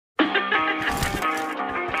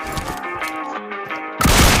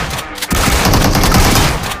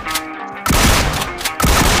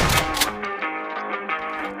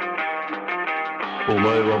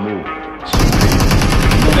move.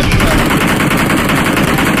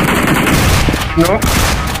 No.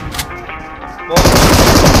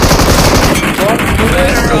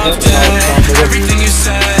 Everything you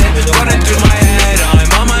said running through my head.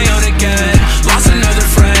 I'm on my own again. Lost another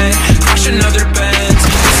friend, crash another Benz.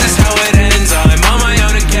 This is how it ends. I'm on my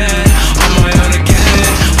own again. On my own again.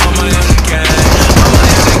 On my own again. On my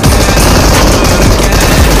own again. On my own again.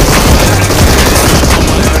 On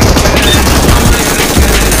my own again. On my own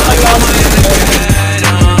again.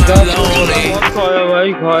 I'm lonely.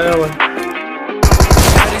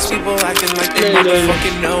 All these people acting like they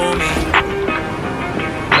motherfucking know me.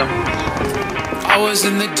 I was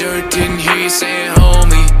in the dirt, didn't hear you saying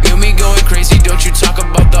homie. Feel me going crazy, don't you talk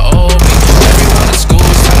about the old me. Everyone in school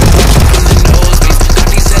started watching from the nosebleeds. Got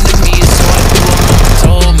these enemies, so I do what mama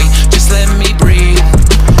told me. Just let me breathe.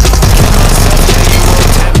 Kill myself, yeah, you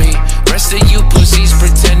won't tempt me. Rest of you pussies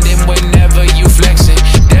pretending whenever you flexing.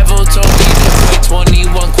 Devil told me to put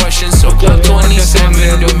 21 questions, so put 27.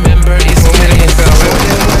 Remember, it's getting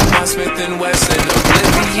my Smith and Wesson.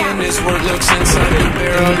 Oblivion is what looks inside the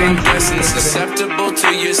barrel. I'm guessing susceptible to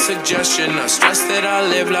your suggestion. I stress that I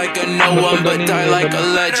live like a no one, but die like a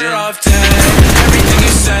legend. Off 10, everything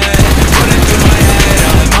you said running through my head.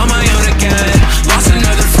 I'm on my own again. Lost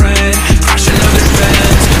another friend, crash another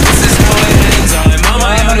Benz. This is how it ends. I'm on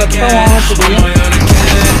my own again. On my own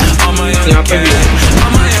again. On my own again.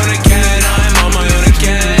 On my own again. I'm on my own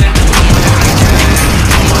again. On my own again.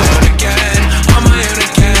 On my own again. On my own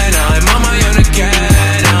again. I'm on my own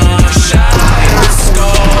again. Shattered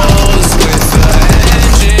skulls with the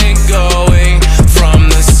engine going from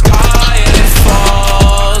the sky and it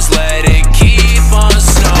falls. Let it keep on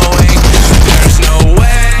snowing. There's no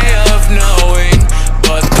way of knowing,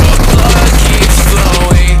 but the blood keeps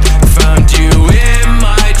flowing. Found you in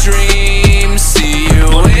my dreams. See you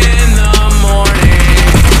in the morning.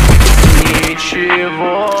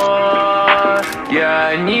 Ничего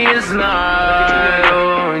я не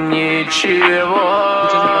знаю, ничего.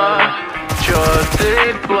 Чё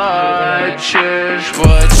ты плачешь?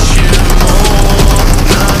 Почему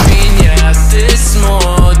на меня ты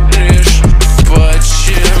смотришь?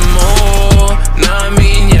 Почему на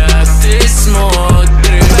меня ты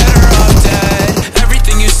смотришь? Better off dead.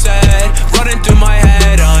 Everything you said running through my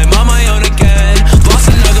head. I'm on my own again. Lost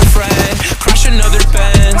another friend, crash another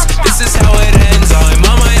Benz. This is how it ends. I'm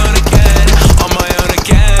on my own again. On my own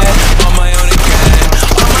again. On my own again.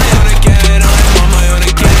 On my own again. I'm on my own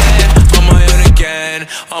again. On my own again.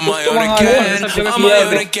 On my own again. On my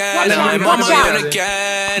own again. I'm on my own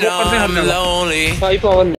again. I'm lonely.